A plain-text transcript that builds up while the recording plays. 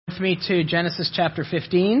me to Genesis chapter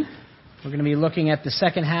 15. We're going to be looking at the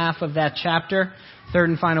second half of that chapter, third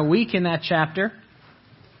and final week in that chapter.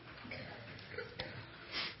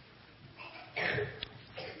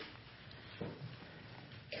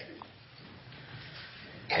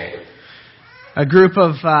 A group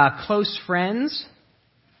of close friends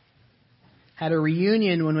had a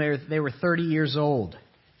reunion when they were 30 years old.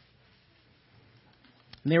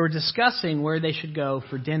 And they were discussing where they should go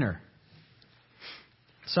for dinner.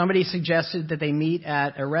 Somebody suggested that they meet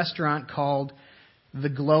at a restaurant called the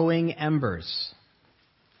Glowing Embers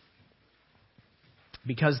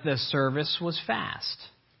because the service was fast.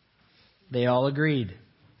 They all agreed.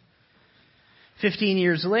 15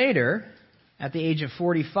 years later, at the age of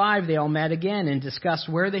 45, they all met again and discussed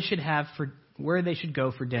where they should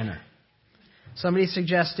go for dinner. Somebody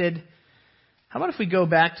suggested, how about if we go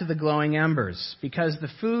back to the Glowing Embers? Because the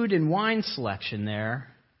food and wine selection there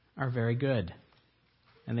are very good.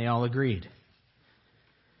 And they all agreed.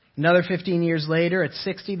 Another 15 years later, at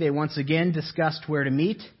 60, they once again discussed where to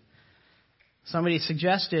meet. Somebody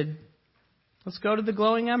suggested, let's go to the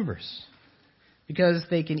Glowing Embers. Because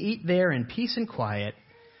they can eat there in peace and quiet,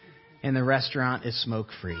 and the restaurant is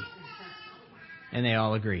smoke-free. And they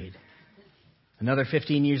all agreed. Another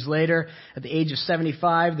 15 years later, at the age of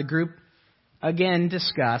 75, the group again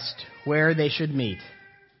discussed where they should meet.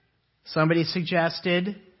 Somebody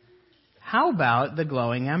suggested, how about the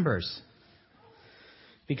Glowing Embers?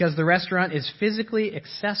 Because the restaurant is physically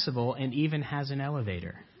accessible and even has an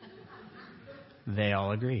elevator. They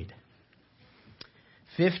all agreed.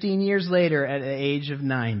 15 years later, at the age of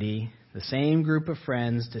 90, the same group of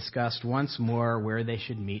friends discussed once more where they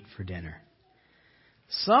should meet for dinner.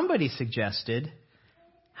 Somebody suggested,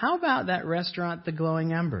 how about that restaurant, the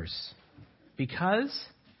Glowing Embers? Because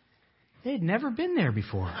they had never been there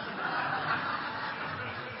before.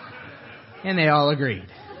 And they all agreed.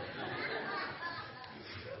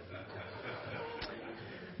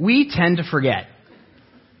 We tend to forget.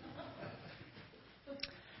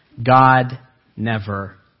 God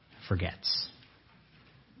never forgets.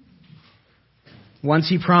 Once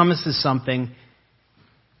He promises something,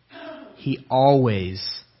 He always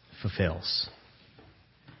fulfills.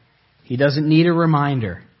 He doesn't need a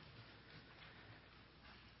reminder,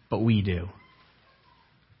 but we do.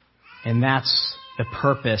 And that's the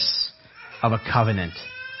purpose of a covenant.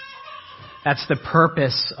 That's the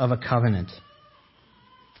purpose of a covenant.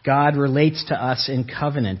 God relates to us in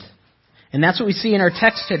covenant. And that's what we see in our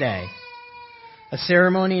text today. A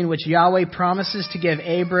ceremony in which Yahweh promises to give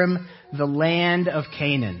Abram the land of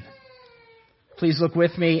Canaan. Please look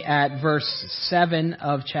with me at verse 7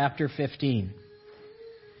 of chapter 15.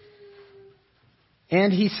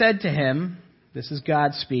 And he said to him, this is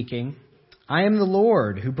God speaking, I am the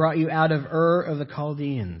Lord who brought you out of Ur of the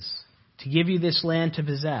Chaldeans to give you this land to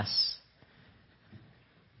possess.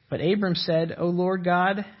 But Abram said, O Lord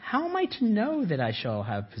God, how am I to know that I shall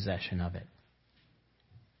have possession of it?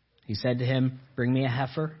 He said to him, bring me a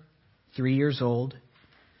heifer, 3 years old,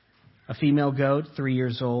 a female goat, 3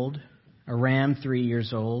 years old, a ram, 3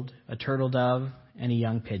 years old, a turtle dove, and a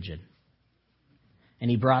young pigeon. And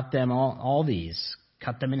he brought them all these,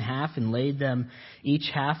 cut them in half, and laid them each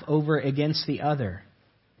half over against the other.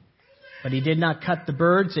 But he did not cut the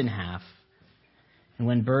birds in half. And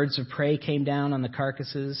when birds of prey came down on the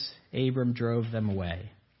carcasses, Abram drove them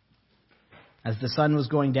away. As the sun was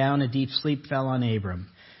going down, a deep sleep fell on Abram.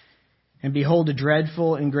 And behold, a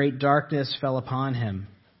dreadful and great darkness fell upon him.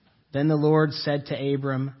 Then the Lord said to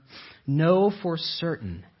Abram, know for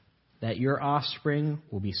certain that your offspring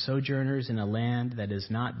will be sojourners in a land that is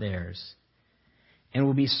not theirs, and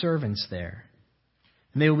will be servants there.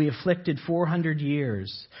 And they will be afflicted 400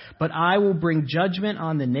 years. But I will bring judgment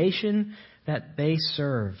on the nation that they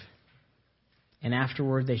serve. And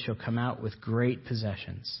afterward they shall come out with great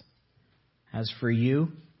possessions. As for you,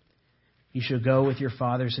 you shall go with your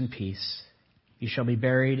fathers in peace. You shall be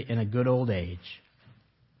buried in a good old age.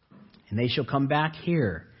 And they shall come back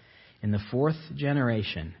here in the 4th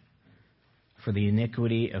generation, for the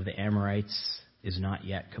iniquity of the Amorites is not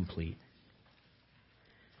yet complete.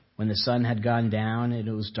 When the sun had gone down and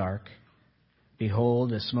it was dark,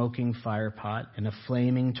 behold, a smoking firepot and a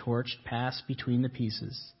flaming torch passed between the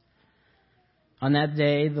pieces. On that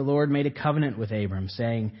day the Lord made a covenant with Abram,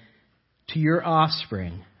 saying, to your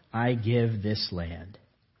offspring I give this land,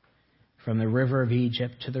 from the river of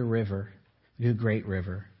Egypt to the river, the great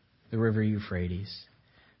river, the river Euphrates,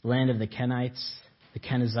 the land of the Kenites, the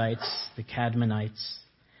Kenizzites, the Cadmonites,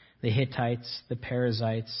 the Hittites, the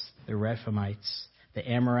Perizzites, the Rephaites, the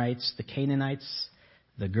Amorites, the Canaanites,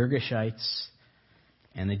 the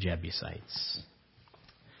and the Jebusites.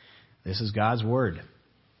 This is God's word.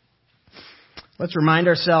 Let's remind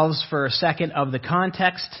ourselves for a second of the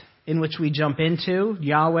context in which we jump into.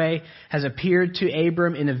 Yahweh has appeared to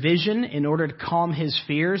Abram in a vision in order to calm his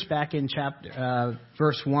fears back in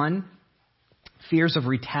verse 1. Fears of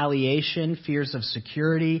retaliation, fears of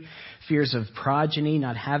security, fears of progeny,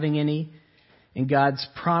 not having any. And God's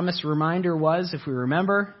promise reminder was, if we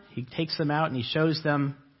remember, he takes them out and he shows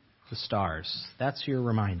them the stars. That's your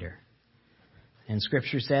reminder. And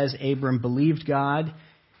Scripture says Abram believed God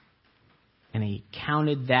and he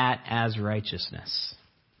counted that as righteousness.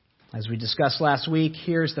 As we discussed last week,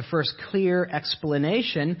 here's the first clear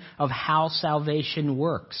explanation of how salvation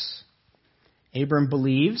works. Abram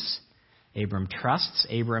believes, Abram trusts,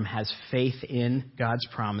 Abram has faith in God's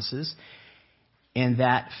promises, and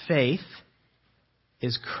that faith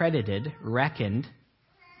is credited, reckoned,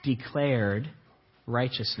 declared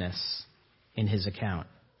righteousness in his account.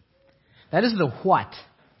 That is the what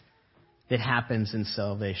that happens in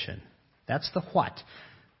salvation. That's the what.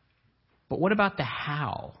 But what about the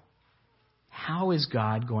how? How is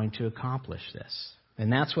God going to accomplish this?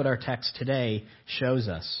 And that's what our text today shows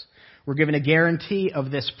us. We're given a guarantee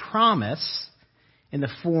of this promise in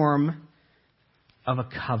the form of a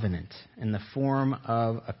covenant. In the form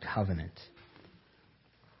of a covenant.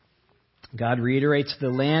 God reiterates the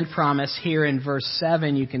land promise here in verse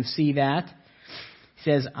 7. You can see that. He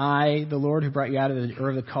says, I, the Lord who brought you out of the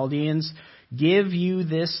Ur of the Chaldeans, give you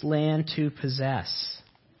this land to possess.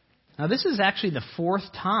 Now this is actually the fourth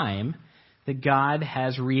time that God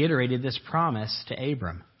has reiterated this promise to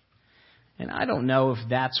Abram. And I don't know if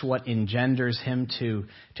that's what engenders him to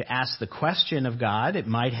ask the question of God. It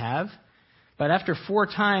might have. But after 4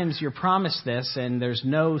 times you're promised this and there's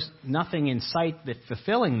nothing in sight that's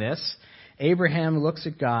fulfilling this, Abraham looks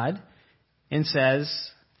at God and says,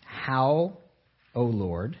 how, O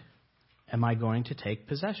Lord, am I going to take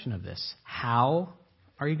possession of this? How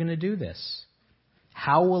are you going to do this?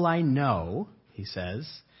 How will I know, he says,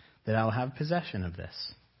 that I'll have possession of this?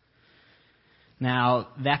 Now,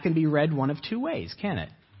 that can be read one of 2 ways, can it?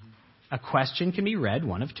 A question can be read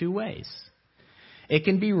one of 2 ways. It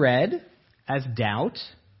can be read as doubt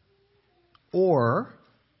or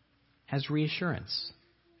as reassurance.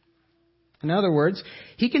 In other words,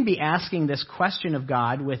 he can be asking this question of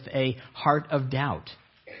God with a heart of doubt.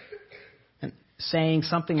 And saying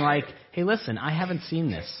something like, hey, listen, I haven't seen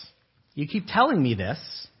this. You keep telling me this,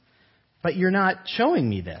 but you're not showing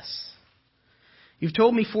me this. You've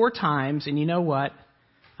told me 4 times, and you know what?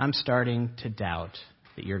 I'm starting to doubt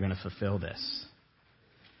that you're going to fulfill this.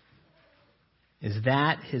 Is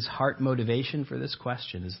that his heart motivation for this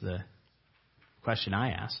question, is the question I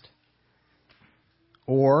asked.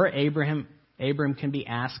 Or Abram can be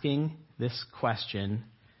asking this question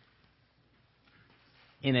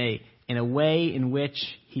in a way in which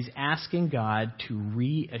he's asking God to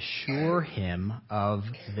reassure him of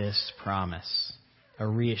this promise. A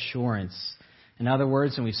reassurance. In other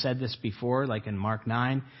words, and we've said this before, like in Mark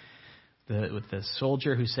 9, with the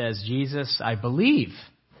soldier who says, Jesus, I believe,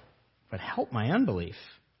 but help my unbelief.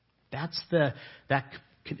 That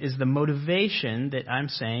is the motivation that I'm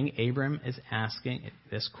saying Abram is asking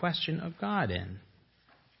this question of God in.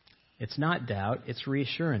 It's not doubt, it's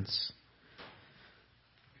reassurance.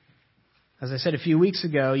 As I said a few weeks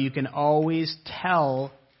ago, you can always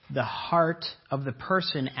tell the heart of the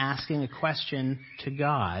person asking a question to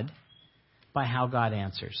God by how God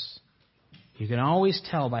answers. You can always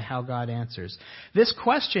tell by how God answers. This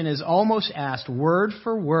question is almost asked word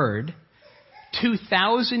for word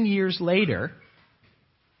 2,000 years later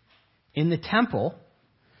in the temple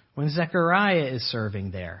when Zechariah is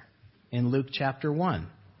serving there in Luke chapter 1.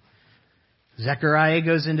 Zechariah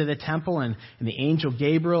goes into the temple and the angel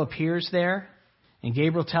Gabriel appears there, and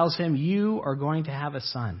Gabriel tells him, you are going to have a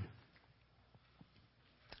son.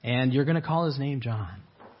 And you're going to call his name John.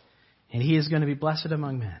 And he is going to be blessed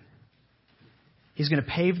among men. He's going to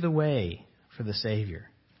pave the way for the Savior.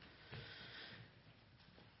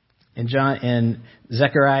 And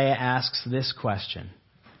Zechariah asks this question.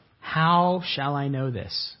 How shall I know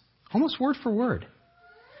this? Almost word for word.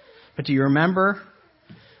 But do you remember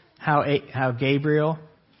how Gabriel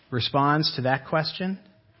responds to that question?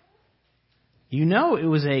 You know it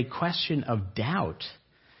was a question of doubt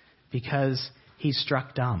because he's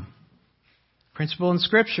struck dumb. Principle in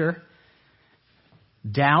Scripture,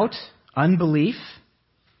 doubt, unbelief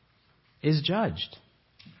is judged.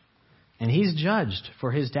 And he's judged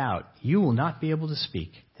for his doubt. You will not be able to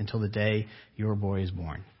speak until the day your boy is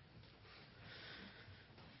born.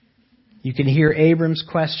 You can hear Abram's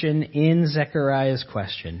question in Zechariah's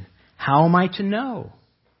question. How am I to know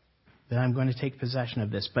that I'm going to take possession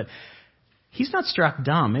of this? But he's not struck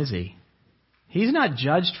dumb, is he? He's not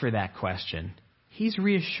judged for that question. he's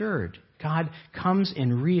reassured. God comes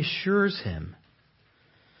and reassures him.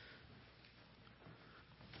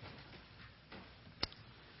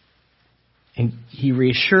 And he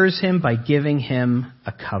reassures him by giving him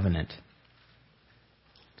a covenant.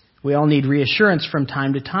 We all need reassurance from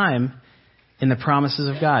time to time in the promises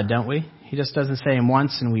of God, don't we? He just doesn't say them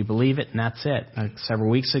once and we believe it and that's it. Several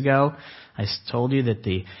weeks ago, I told you that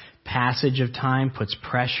the passage of time puts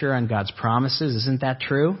pressure on God's promises. Isn't that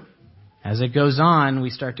true? As it goes on,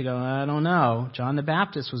 we start to go, I don't know. John the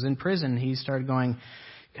Baptist was in prison. He started going,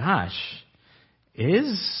 gosh,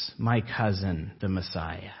 is my cousin the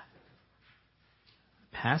Messiah?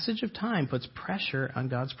 Passage of time puts pressure on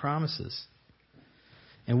God's promises.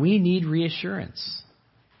 And we need reassurance.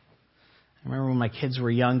 I remember when my kids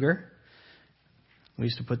were younger, we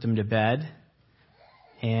used to put them to bed,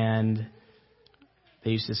 and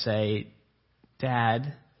they used to say,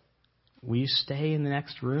 Dad, will you stay in the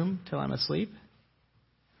next room till I'm asleep?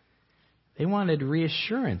 They wanted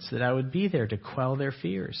reassurance that I would be there to quell their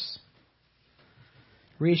fears.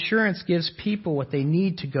 Reassurance gives people what they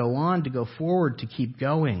need to go on, to go forward, to keep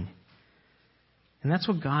going. And that's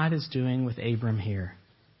what God is doing with Abram here.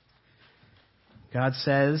 God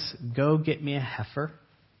says, go get me a heifer,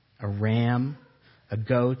 a ram, a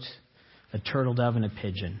goat, a turtle dove, and a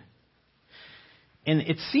pigeon. And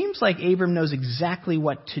it seems like Abram knows exactly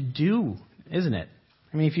what to do, isn't it?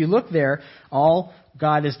 I mean, if you look there, all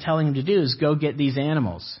God is telling him to do is go get these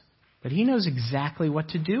animals. But he knows exactly what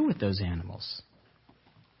to do with those animals.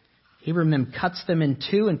 Abram then cuts them in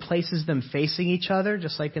two and places them facing each other,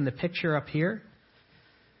 just like in the picture up here.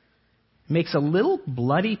 Makes a little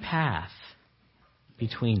bloody path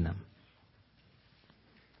between them.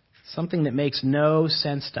 Something that makes no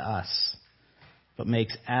sense to us, but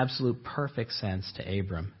makes absolute perfect sense to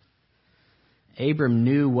Abram. Abram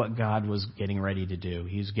knew what God was getting ready to do.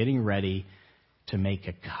 He was getting ready to make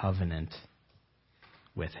a covenant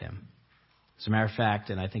with him. As a matter of fact,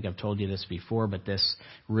 and I think I've told you this before, but this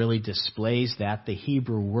really displays that the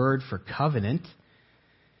Hebrew word for covenant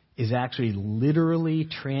is actually literally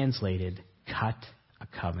translated, cut a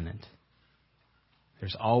covenant.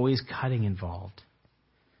 There's always cutting involved.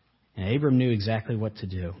 And Abram knew exactly what to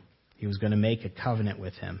do. He was going to make a covenant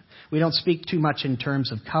with him. We don't speak too much in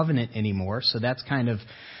terms of covenant anymore, so that's kind of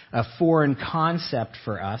a foreign concept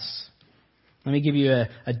for us. Let me give you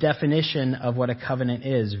a definition of what a covenant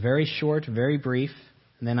is. Very short, very brief,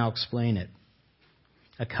 and then I'll explain it.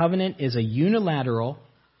 A covenant is a unilateral,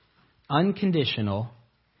 unconditional,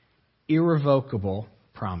 irrevocable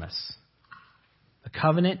promise. A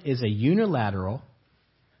covenant is a unilateral,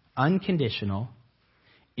 unconditional,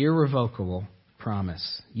 irrevocable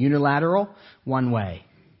promise. Unilateral, one way.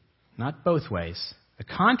 Not both ways. A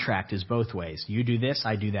contract is both ways. You do this,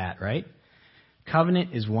 I do that, right?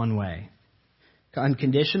 Covenant is one way.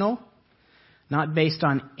 Unconditional, not based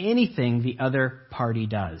on anything the other party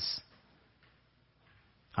does.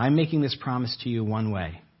 I'm making this promise to you one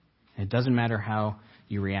way. It doesn't matter how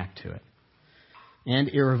you react to it. And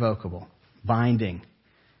irrevocable, binding,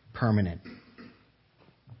 permanent.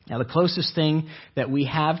 Now, the closest thing that we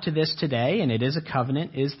have to this today, and it is a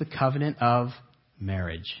covenant, is the covenant of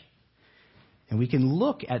marriage. And we can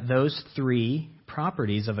look at those three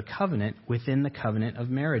properties of a covenant within the covenant of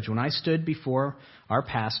marriage. When I stood before our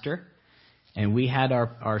pastor, and we had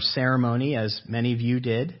our ceremony, as many of you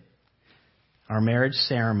did, our marriage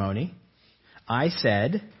ceremony, I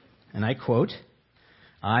said, and I quote,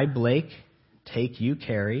 I, Blake, take you,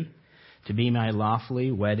 Carrie, to be my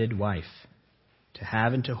lawfully wedded wife, to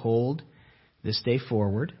have and to hold this day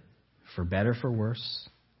forward, for better, for worse,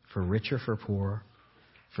 for richer, for poor,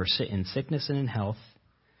 for in sickness and in health,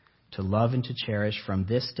 to love and to cherish from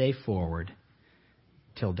this day forward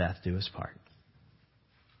till death do us part.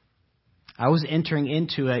 I was entering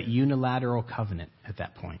into a unilateral covenant at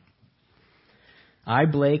that point. I,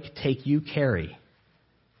 Blake, take you, Carrie.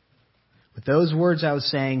 With those words, I was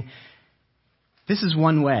saying, this is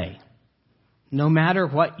one way. No matter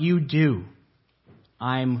what you do,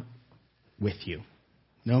 I'm with you.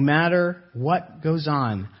 No matter what goes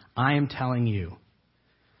on, I am telling you,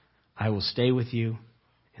 I will stay with you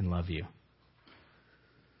and love you.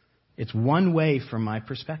 It's one way from my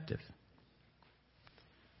perspective.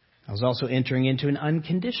 I was also entering into an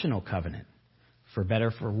unconditional covenant. For better,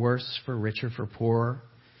 for worse, for richer, for poorer,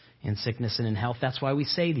 in sickness and in health. That's why we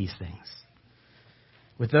say these things.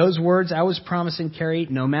 With those words, I was promising Carrie,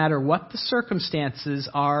 no matter what the circumstances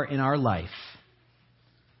are in our life,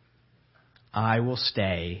 I will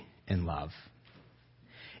stay in love.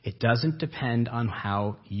 It doesn't depend on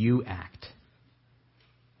how you act.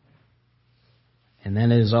 And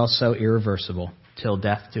then it is also irreversible, till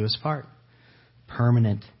death do us part.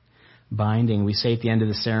 permanent, binding. We say at the end of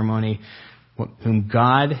the ceremony, whom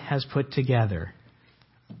God has put together,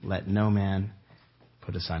 let no man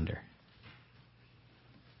put asunder.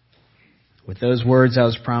 With those words I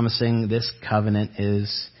was promising, this covenant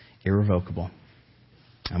is irrevocable.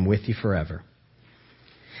 I'm with you forever.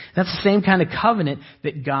 That's the same kind of covenant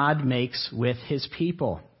that God makes with his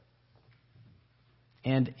people.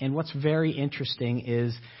 And what's very interesting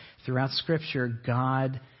is throughout Scripture,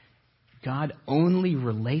 God only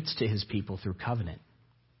relates to his people through covenant.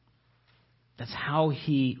 That's how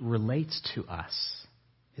he relates to us,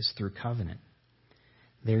 is through covenant.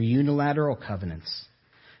 They're unilateral covenants.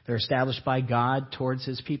 They're established by God towards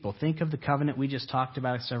his people. Think of the covenant we just talked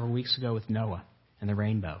about several weeks ago with Noah and the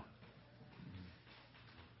rainbow.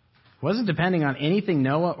 It wasn't depending on anything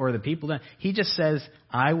Noah or the people done. He just says,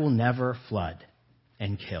 I will never flood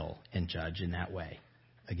and kill and judge in that way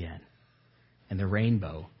again. And the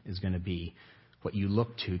rainbow is going to be what you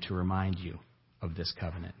look to remind you of this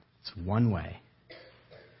covenant. It's one way.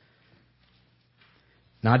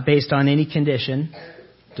 Not based on any condition,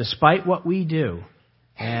 despite what we do.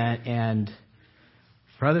 And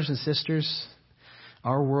brothers and sisters,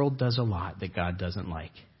 our world does a lot that God doesn't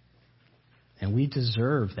like. And we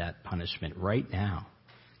deserve that punishment right now.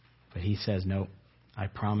 But he says, no, I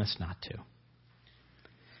promise not to.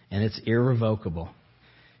 And it's irrevocable.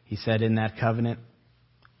 He said in that covenant,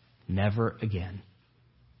 never again.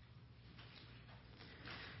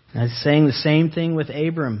 And he's saying the same thing with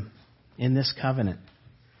Abram in this covenant.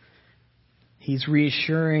 He's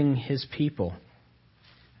reassuring his people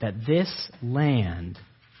that this land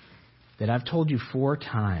that I've told you 4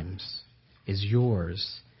 times is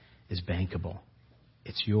yours, is bankable.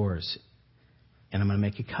 It's yours. And I'm going to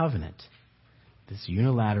make a covenant that's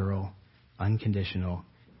unilateral, unconditional,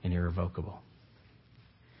 and irrevocable.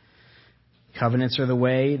 Covenants are the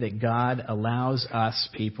way that God allows us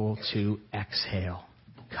people to exhale.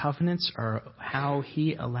 Covenants are how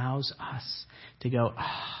he allows us to go,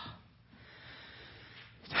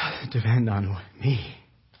 it doesn't depend on me.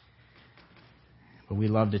 But we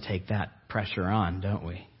love to take that pressure on, don't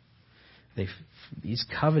we? These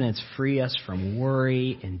covenants free us from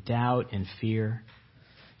worry and doubt and fear.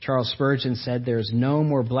 Charles Spurgeon said, there is no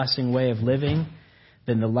more blessing way of living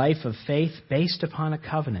than the life of faith based upon a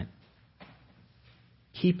covenant.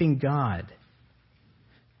 Keeping God.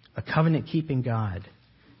 A covenant keeping God.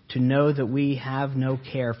 To know that we have no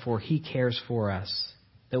care, for he cares for us.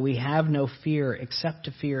 That we have no fear except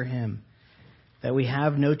to fear him. That we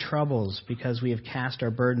have no troubles because we have cast our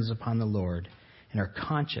burdens upon the Lord and are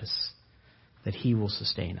conscious that he will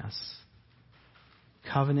sustain us.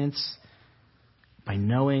 Covenants, by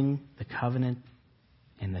knowing the covenant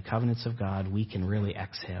and the covenants of God, we can really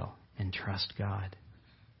exhale and trust God.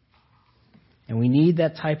 And we need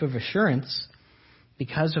that type of assurance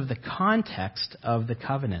because of the context of the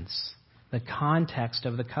covenants. The context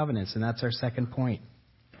of the covenants, and that's our second point.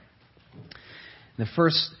 The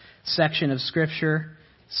first section of Scripture,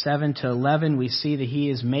 7 to 11, we see that he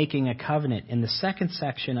is making a covenant. In the second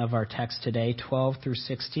section of our text today, 12 through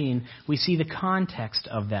 16, we see the context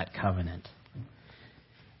of that covenant.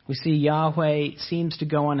 We see Yahweh seems to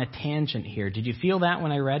go on a tangent here. Did you feel that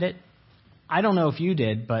when I read it? I don't know if you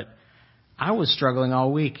did, but I was struggling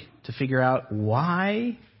all week to figure out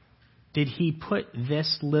why did he put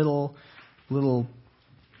this little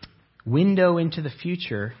window into the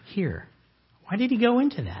future here. Why did he go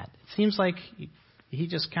into that? It seems like he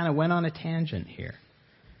just kind of went on a tangent here.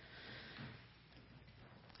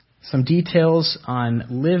 Some details on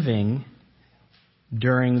living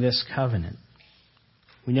during this covenant.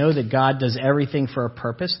 We know that God does everything for a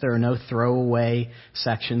purpose. There are no throwaway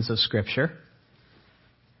sections of Scripture.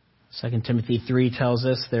 2 Timothy 3 tells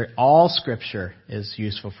us that all Scripture is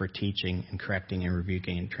useful for teaching and correcting and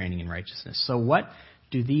rebuking and training in righteousness. So what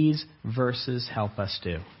do these verses help us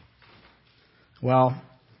do? Well,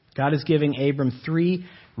 God is giving Abram 3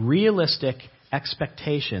 realistic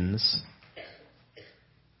expectations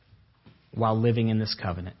while living in this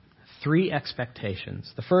covenant. 3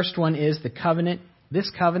 expectations. The first one is the covenant. This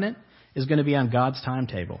covenant is going to be on God's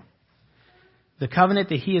timetable. The covenant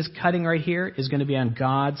that he is cutting right here is going to be on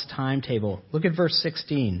God's timetable. Look at verse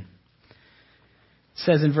 16. It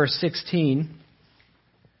says in verse 16,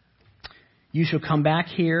 you shall come back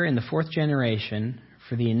here in the 4th generation,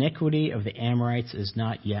 for the iniquity of the Amorites is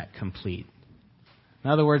not yet complete. In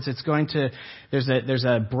other words, there's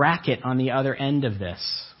a bracket on the other end of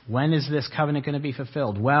this. When is this covenant going to be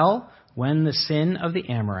fulfilled? Well, when the sin of the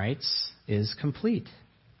Amorites is complete.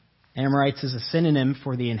 Amorites is a synonym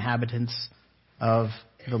for the inhabitants of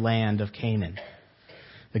the land of Canaan.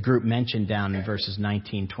 The group mentioned down in verses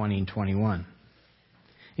 19, 20, and 21.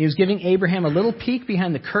 He was giving Abraham a little peek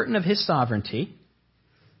behind the curtain of his sovereignty,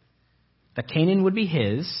 that Canaan would be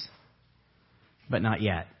his, but not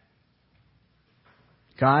yet.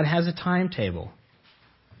 God has a timetable.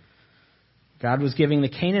 God was giving the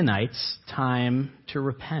Canaanites time to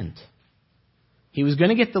repent. He was going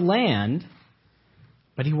to get the land,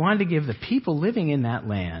 but he wanted to give the people living in that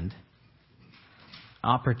land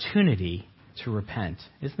opportunity to repent.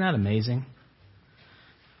 Isn't that amazing?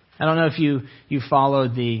 I don't know if you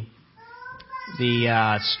followed the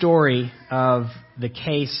story of the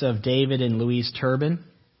case of David and Louise Turbin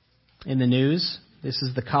in the news. This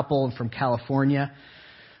is the couple from California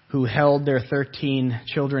who held their 13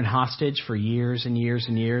 children hostage for years and years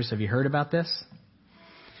and years. Have you heard about this?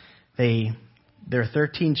 Their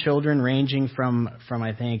 13 children, ranging from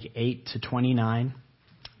I think 8 to 29,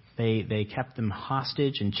 they kept them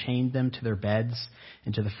hostage and chained them to their beds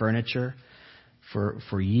and to the furniture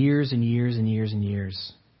for years and years and years and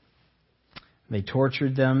years. They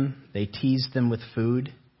tortured them. They teased them with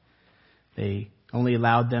food. They only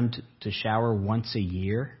allowed them to shower once a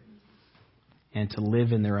year and to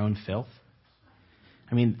live in their own filth.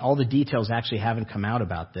 I mean, all the details actually haven't come out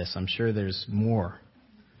about this. I'm sure there's more.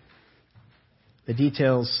 The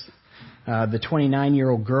details, the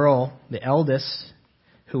 29-year-old girl, the eldest,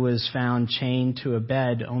 who was found chained to a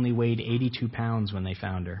bed, only weighed 82 pounds when they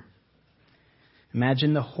found her.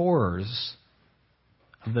 Imagine the horrors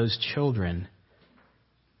of those children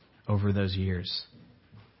over those years.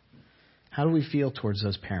 How do we feel towards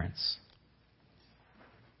those parents?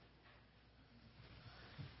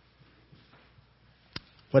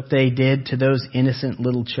 What they did to those innocent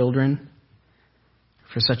little children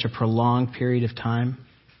for such a prolonged period of time.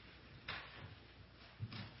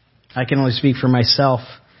 I can only speak for myself,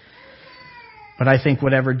 but I think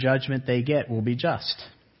whatever judgment they get will be just.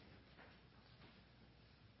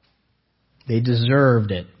 They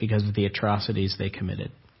deserved it because of the atrocities they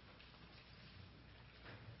committed.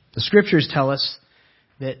 The scriptures tell us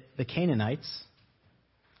that the Canaanites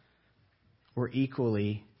were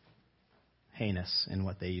equally heinous in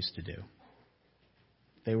what they used to do.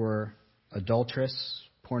 They were adulterous,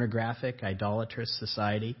 pornographic, idolatrous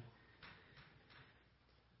society.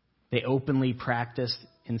 They openly practiced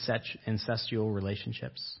incestual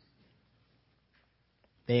relationships.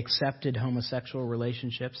 They accepted homosexual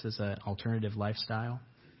relationships as an alternative lifestyle.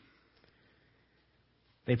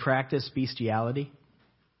 They practiced bestiality,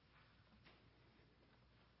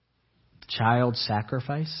 child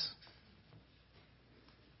sacrifice.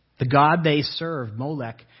 The god they served,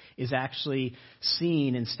 Molech, is actually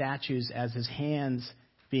seen in statues as his hands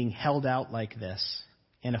being held out like this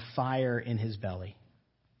and a fire in his belly.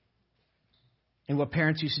 And what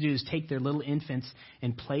parents used to do is take their little infants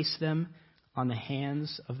and place them on the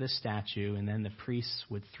hands of this statue, and then the priests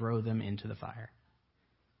would throw them into the fire.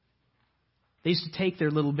 They used to take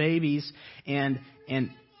their little babies and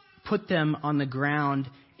put them on the ground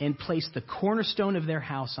and place the cornerstone of their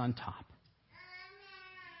house on top,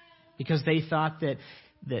 because they thought that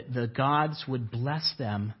the gods would bless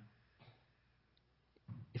them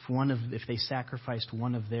if they sacrificed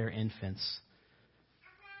one of their infants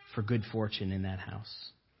for good fortune in that house.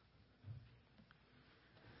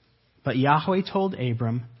 But Yahweh told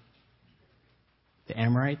Abram, the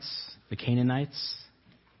Amorites, the Canaanites,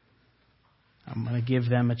 I'm going to give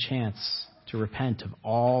them a chance to repent of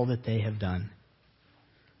all that they have done.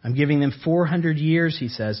 I'm giving them 400 years, he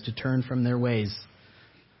says, to turn from their ways.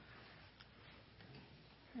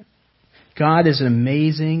 God is an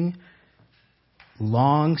amazing,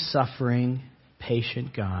 long-suffering,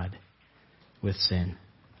 patient God with sin.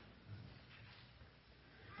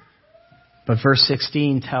 But verse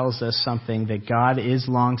 16 tells us something, that God is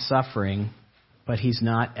long-suffering, but he's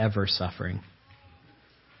not ever suffering.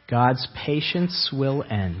 God's patience will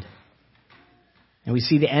end. And we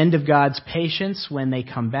see the end of God's patience when they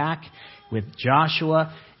come back with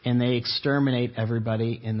Joshua and they exterminate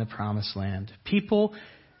everybody in the promised land. People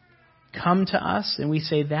come to us and we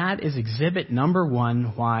say, that is exhibit number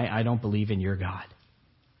one why I don't believe in your God.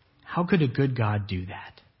 How could a good God do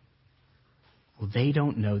that? Well, they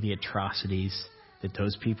don't know the atrocities that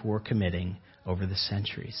those people were committing over the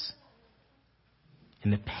centuries.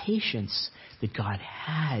 And the patience that God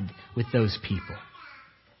had with those people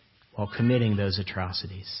while committing those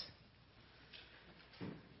atrocities.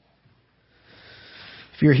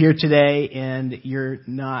 If you're here today and you're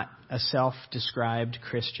not a self-described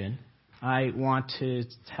Christian, I want to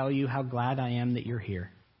tell you how glad I am that you're here.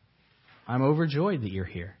 I'm overjoyed that you're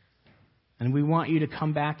here. And we want you to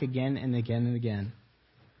come back again and again and again.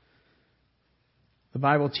 The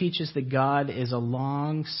Bible teaches that God is a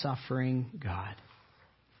long-suffering God.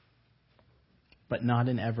 but not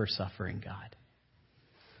an ever-suffering God.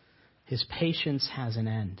 His patience has an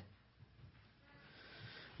end.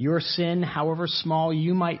 Your sin, however small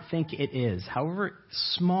you might think it is, however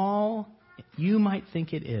small you might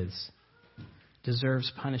think it is,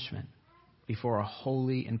 deserves punishment before a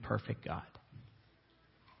holy and perfect God.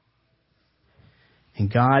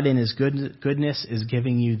 And God, in His goodness, is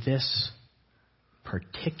giving you this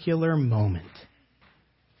particular moment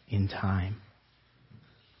in time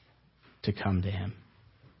to come to Him,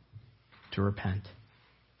 to repent.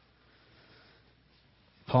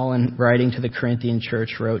 Paul, in writing to the Corinthian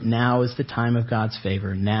church, wrote, "Now is the time of God's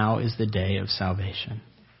favor. Now is the day of salvation."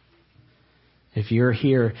 If you're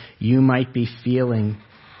here, you might be feeling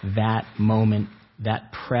that moment,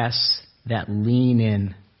 that press, that lean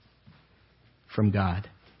in from God.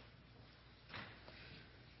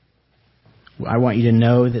 I want you to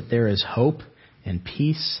know that there is hope and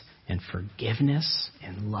peace and forgiveness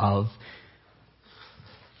and love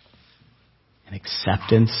and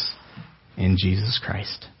acceptance in Jesus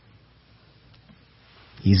Christ.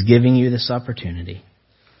 He's giving you this opportunity.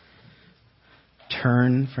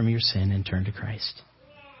 Turn from your sin and turn to Christ.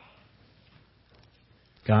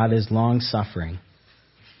 God is long-suffering,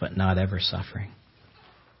 but not ever-suffering.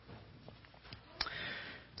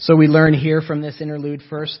 So we learn here from this interlude,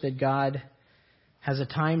 first, that God has a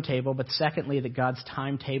timetable, but secondly, that God's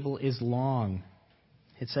timetable is long.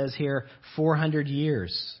 It says here 400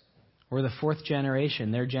 years. We're the fourth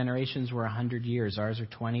generation. Their generations were 100 years. Ours are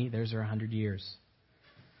 20. Theirs are 100 years.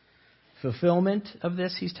 Fulfillment of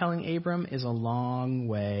this, he's telling Abram, is a long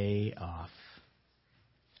way off.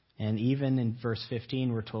 And even in verse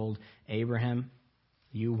 15, we're told, Abraham,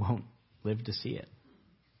 you won't live to see it.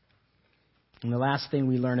 And the last thing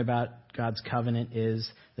we learn about God's covenant is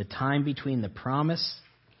the time between the promised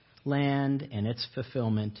land and its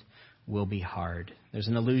fulfillment will be hard. There's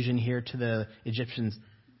an allusion here to the Egyptians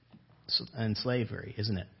and slavery,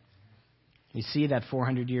 isn't it? We see that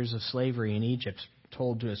 400 years of slavery in Egypt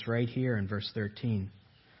told to us right here in verse 13.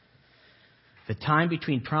 The time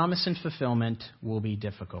between promise and fulfillment will be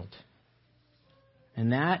difficult.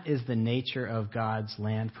 And that is the nature of God's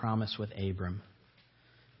land promise with Abram.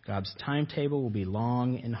 God's timetable will be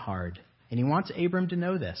long and hard. And He wants Abram to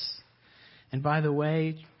know this. And by the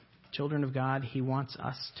way, children of God, He wants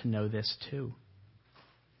us to know this too.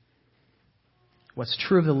 What's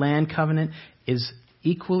true of the land covenant is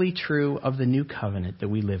equally true of the new covenant that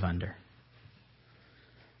we live under.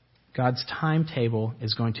 God's timetable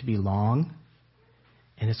is going to be long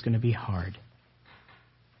and it's going to be hard.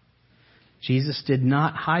 Jesus did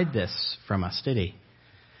not hide this from us, did He?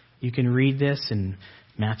 You can read this in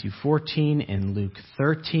Matthew 14 and Luke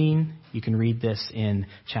 13. You can read this in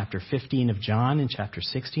chapter 15 of John and chapter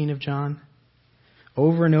 16 of John.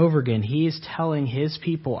 Over and over again, He is telling His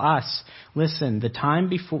people, us, listen, the time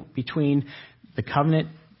between the covenant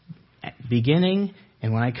beginning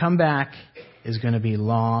and when I come back is going to be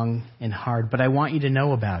long and hard, but I want you to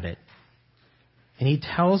know about it. And He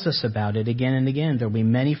tells us about it again and again. There will be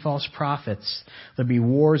many false prophets. There will be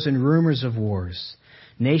wars and rumors of wars.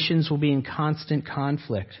 Nations will be in constant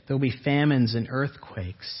conflict. There will be famines and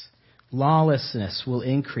earthquakes. Lawlessness will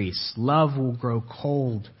increase. Love will grow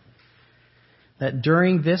cold. That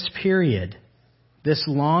during this period, this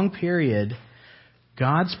long period,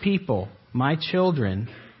 God's people, my children,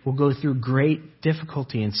 will go through great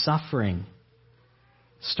difficulty and suffering.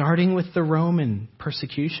 Starting with the Roman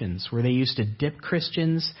persecutions, where they used to dip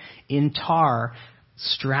Christians in tar,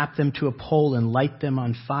 strap them to a pole, and light them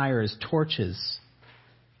on fire as torches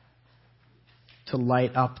to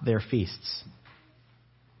light up their feasts.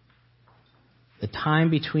 The time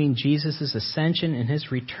between Jesus' ascension and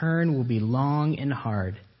His return will be long and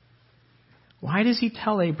hard. Why does He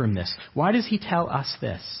tell Abram this? Why does He tell us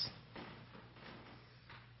this?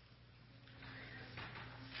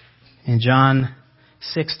 In John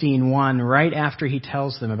 16:1, right after He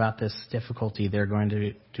tells them about this difficulty they're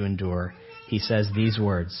going to endure, He says these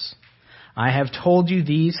words, I have told you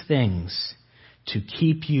these things to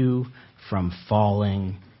keep you from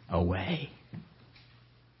falling away.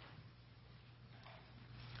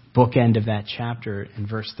 Bookend of that chapter in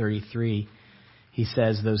verse 33, He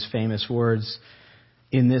says those famous words,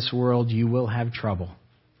 in this world you will have trouble,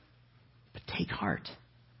 but take heart.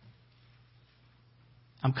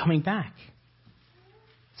 I'm coming back.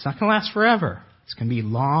 It's not going to last forever. It's going to be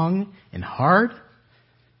long and hard,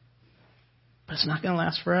 but it's not going to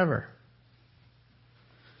last forever.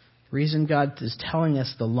 The reason God is telling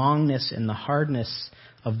us the longness and the hardness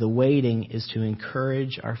of the waiting is to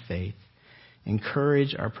encourage our faith,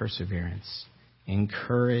 encourage our perseverance,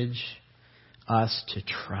 encourage us to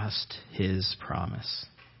trust His promise.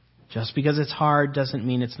 Just because it's hard doesn't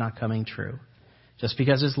mean it's not coming true. Just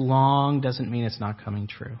because it's long doesn't mean it's not coming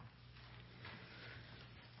true.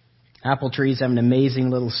 Apple trees have an amazing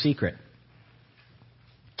little secret.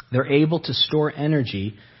 They're able to store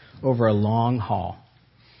energy over a long haul.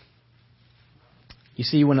 You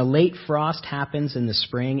see, when a late frost happens in the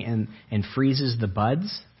spring and freezes the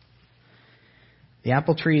buds, the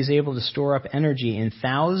apple tree is able to store up energy in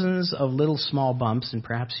thousands of little small bumps, and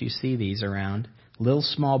perhaps you see these around, little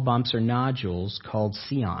small bumps or nodules called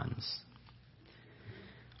scions.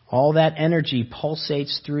 All that energy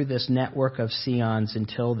pulsates through this network of scions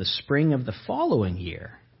until the spring of the following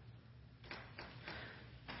year.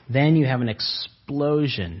 Then you have an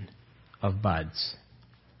explosion of buds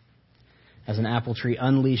as an apple tree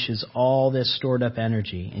unleashes all this stored up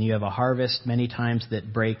energy, and you have a harvest many times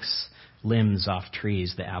that breaks limbs off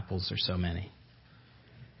trees. The apples are so many.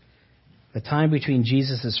 The time between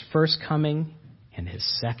Jesus' first coming and his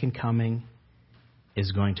second coming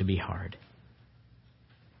is going to be hard.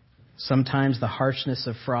 Sometimes the harshness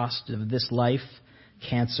of frost of this life,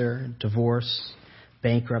 cancer, divorce,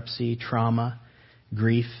 bankruptcy, trauma,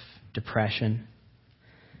 grief, depression,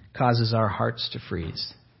 causes our hearts to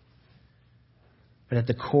freeze. But at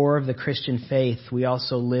the core of the Christian faith, we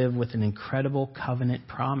also live with an incredible covenant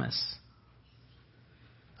promise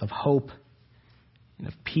of hope and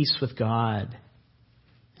of peace with God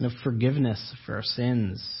and of forgiveness for our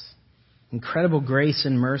sins, incredible grace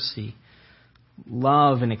and mercy,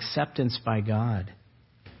 love and acceptance by God,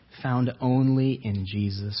 found only in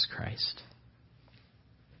Jesus Christ.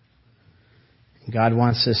 God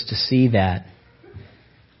wants us to see that.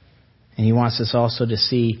 And he wants us also to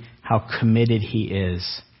see how committed he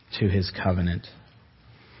is to his covenant.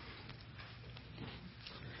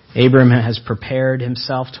 Abram has prepared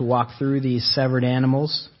himself to walk through these severed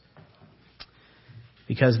animals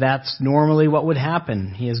because that's normally what would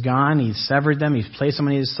happen. He has gone, he's severed them, he's placed them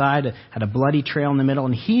on his side, had a bloody trail in the middle,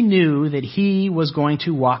 and he knew that he was going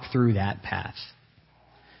to walk through that path.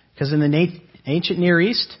 Because in the ancient Near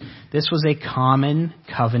East, this was a common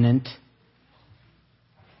covenant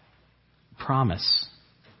promise.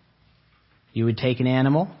 You would take an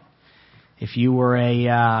animal. If you were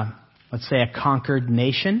let's say a conquered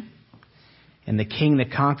nation, and the king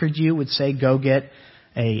that conquered you would say, go get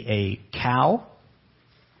a cow,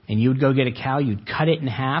 and you would go get a cow, you'd cut it in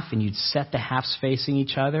half, and you'd set the halves facing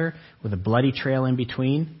each other with a bloody trail in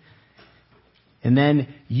between. And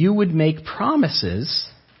then you would make promises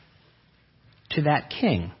to that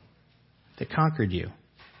king that conquered you.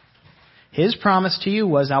 His promise to you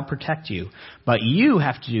was, I'll protect you. But you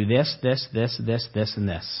have to do this, this, this, this, this, and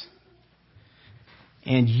this.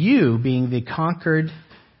 And you, being the conquered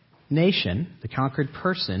nation, the conquered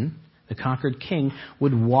person, the conquered king,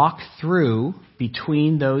 would walk through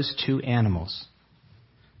between those two animals,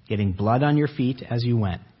 getting blood on your feet as you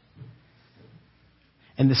went.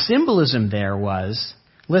 And the symbolism there was,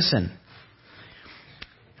 listen,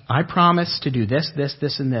 I promise to do this, this,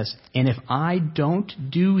 this, and this. And if I don't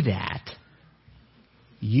do that,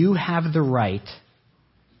 you have the right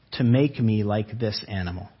to make me like this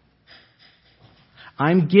animal.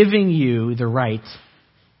 I'm giving you the right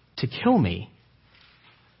to kill me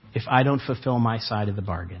if I don't fulfill my side of the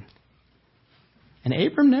bargain. And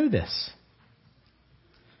Abram knew this.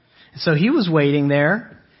 So he was waiting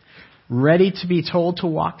there, ready to be told to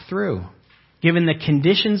walk through. Given the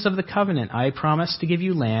conditions of the covenant, I promise to give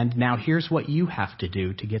you land. Now here's what you have to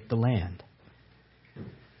do to get the land.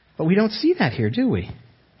 But we don't see that here, do we?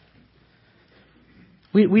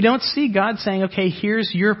 We don't see God saying, okay,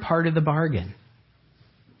 here's your part of the bargain.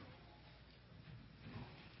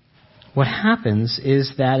 What happens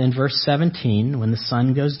is that in verse 17, when the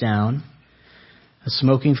sun goes down, a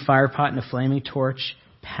smoking firepot and a flaming torch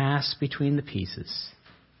pass between the pieces.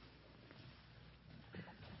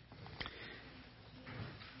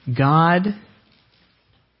 God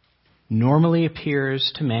normally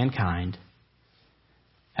appears to mankind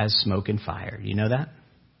as smoke and fire. Do you know that?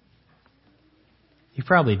 You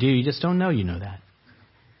probably do. You just don't know you know that.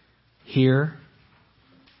 Here,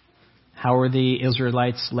 how were the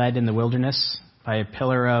Israelites led in the wilderness? By a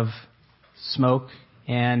pillar of smoke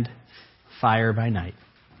and fire by night.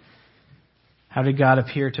 How did God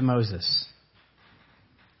appear to Moses?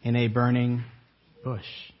 In a burning bush.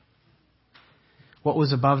 What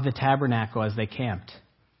was above the tabernacle as they camped?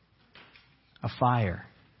 A fire.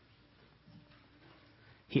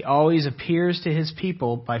 He always appears to his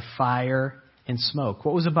people by fire and smoke.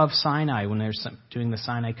 What was above Sinai when they were doing the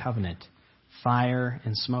Sinai covenant? Fire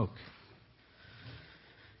and smoke.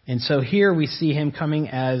 And so here we see him coming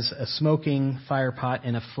as a smoking firepot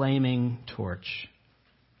and a flaming torch.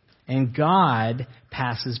 and God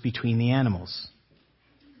passes between the animals.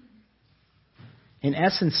 In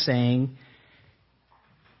essence saying,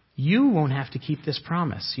 you won't have to keep this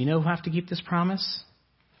promise. You know who have to keep this promise?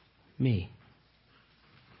 Me.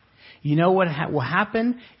 You know what will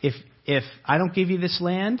happen if I don't give you this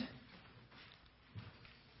land?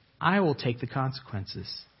 I will take the consequences.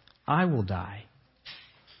 I will die.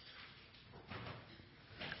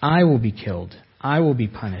 I will be killed. I will be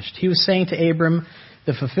punished. He was saying to Abram,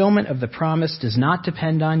 the fulfillment of the promise does not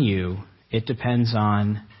depend on you. It depends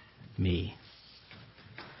on me.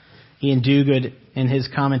 Ian Duguid, in his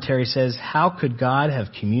commentary, says, how could God have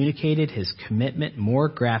communicated his commitment more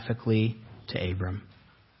graphically to Abram?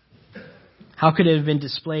 How could it have been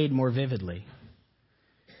displayed more vividly?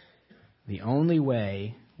 The only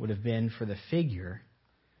way would have been for the figure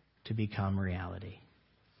to become reality.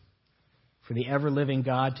 For the ever-living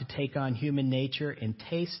God to take on human nature and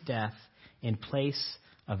taste death in place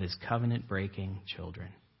of his covenant-breaking children.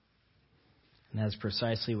 And that's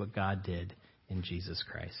precisely what God did in Jesus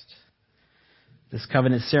Christ. This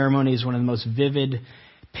covenant ceremony is one of the most vivid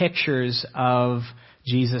pictures of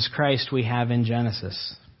Jesus Christ we have in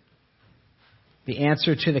Genesis. The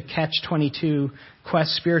answer to the catch-22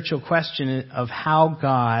 spiritual question of how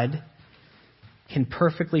God can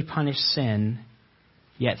perfectly punish sin,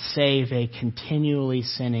 yet save a continually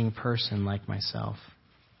sinning person like myself.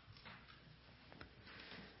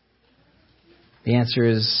 The answer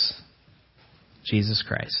is Jesus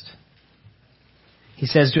Christ. He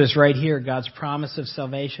says to us right here, God's promise of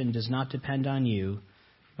salvation does not depend on you,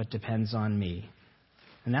 but depends on me.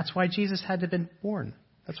 And that's why Jesus had to be born.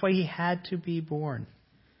 That's why he had to be born.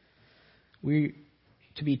 We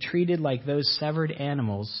to be treated like those severed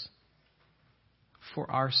animals for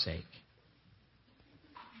our sake.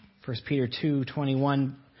 1 Peter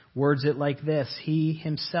 2:21 words it like this: He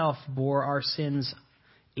himself bore our sins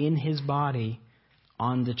in his body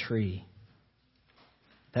on the tree,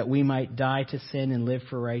 that we might die to sin and live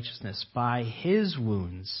for righteousness. By his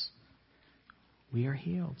wounds we are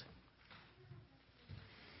healed.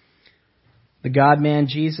 The God-man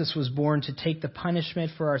Jesus was born to take the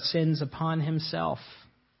punishment for our sins upon himself.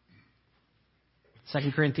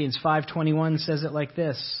 2 Corinthians 5:21 says it like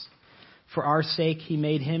this: For our sake he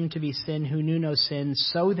made him to be sin who knew no sin,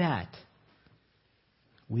 so that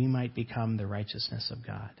we might become the righteousness of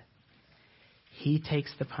God. He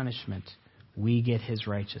takes the punishment. We get his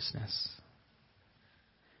righteousness.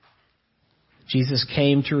 Jesus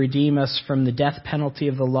came to redeem us from the death penalty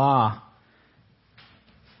of the law.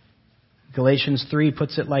 Galatians 3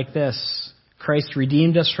 puts it like this: Christ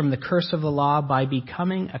redeemed us from the curse of the law by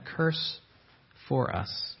becoming a curse for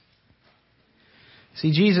us.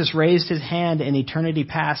 See, Jesus raised his hand in eternity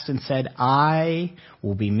past and said, I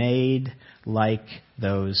will be made like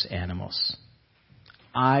those animals.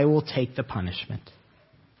 I will take the punishment.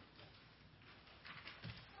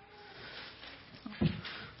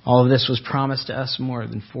 All of this was promised to us more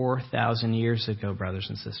than 4,000 years ago, brothers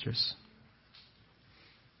and sisters.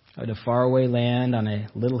 At a faraway land on a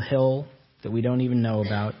little hill that we don't even know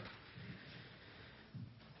about.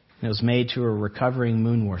 And it was made to a recovering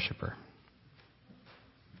moon worshiper.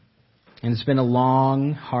 And it's been a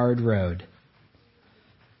long, hard road.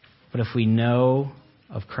 But if we know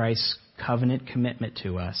of Christ's covenant commitment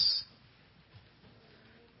to us,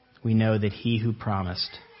 we know that he who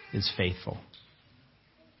promised is faithful.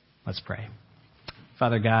 Let's pray.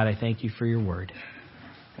 Father God, I thank you for your word.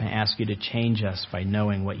 I ask you to change us by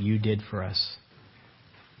knowing what you did for us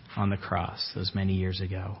on the cross those many years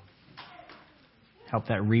ago. Help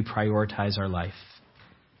that reprioritize our life.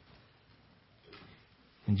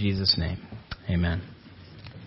 In Jesus' name, amen.